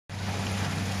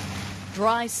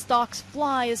Dry stalks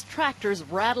fly as tractors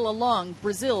rattle along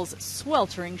Brazil's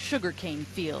sweltering sugarcane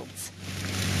fields.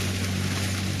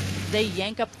 They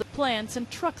yank up the plants and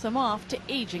truck them off to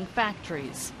aging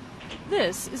factories.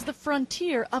 This is the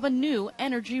frontier of a new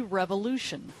energy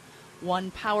revolution,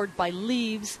 one powered by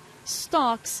leaves,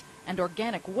 stalks, and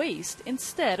organic waste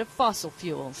instead of fossil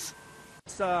fuels.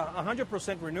 It's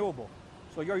 100% renewable.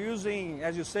 So you're using,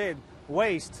 as you said,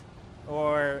 waste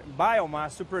or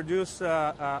biomass to produce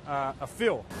a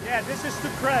fuel. Yeah, this is to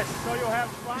crush, so you'll have...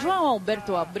 João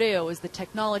Alberto Abreu is the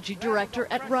technology director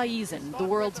at Raízen, the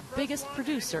world's biggest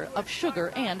producer of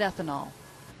sugar and ethanol.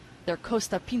 Their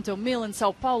Costa Pinto mill in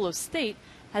São Paulo state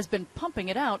has been pumping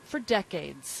it out for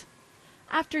decades.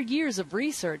 After years of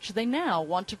research, they now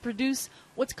want to produce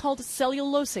what's called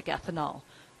cellulosic ethanol,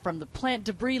 from the plant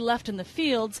debris left in the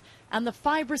fields and the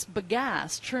fibrous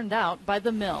bagasse churned out by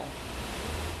the mill.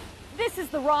 This is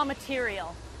the raw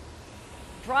material,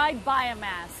 dried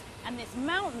biomass, and this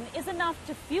mountain is enough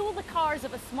to fuel the cars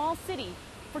of a small city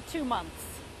for 2 months.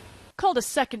 Called a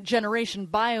second-generation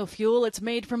biofuel, it's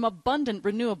made from abundant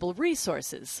renewable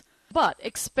resources, but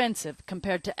expensive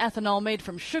compared to ethanol made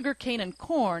from sugarcane and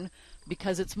corn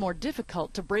because it's more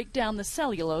difficult to break down the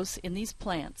cellulose in these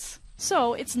plants.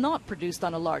 So it's not produced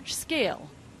on a large scale.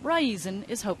 Raízen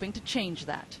is hoping to change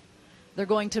that. They're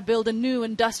going to build a new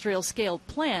industrial-scale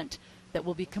plant that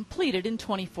will be completed in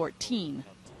 2014.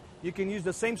 You can use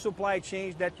the same supply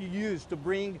chains that you use to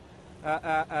bring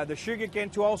the sugarcane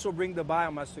to also bring the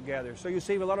biomass together. So you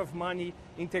save a lot of money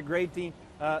integrating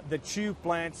the two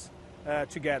plants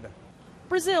together.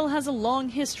 Brazil has a long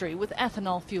history with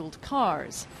ethanol-fueled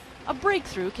cars. A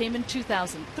breakthrough came in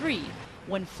 2003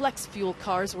 when flex fuel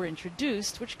cars were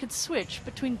introduced, which could switch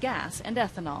between gas and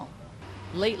ethanol.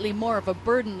 Lately, more of a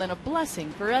burden than a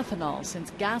blessing for ethanol,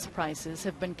 since gas prices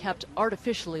have been kept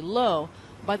artificially low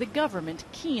by the government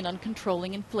keen on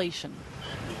controlling inflation.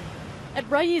 At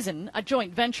Raízen, a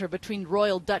joint venture between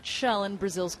Royal Dutch Shell and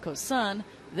Brazil's Cosan,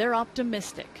 they're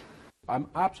optimistic. I'm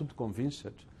absolutely convinced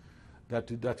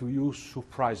that we will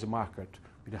surprise the market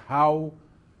with how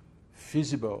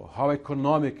feasible, how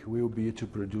economic will be to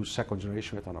produce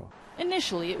second-generation ethanol.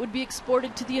 Initially, it would be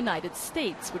exported to the United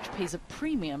States, which pays a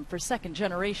premium for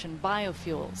second-generation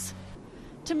biofuels.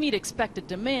 To meet expected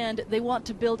demand, they want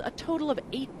to build a total of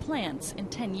 8 plants in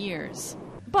 10 years.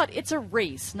 But it's a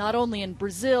race, not only in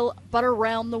Brazil, but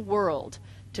around the world,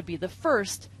 to be the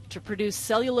first to produce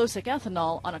cellulosic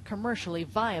ethanol on a commercially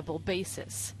viable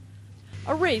basis.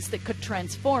 A race that could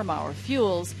transform our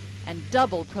fuels and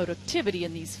double productivity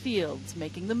in these fields,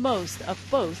 making the most of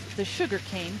both the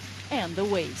sugarcane and the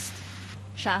waste.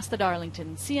 Shasta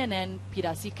Darlington, CNN,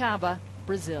 Piracicaba,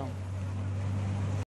 Brazil.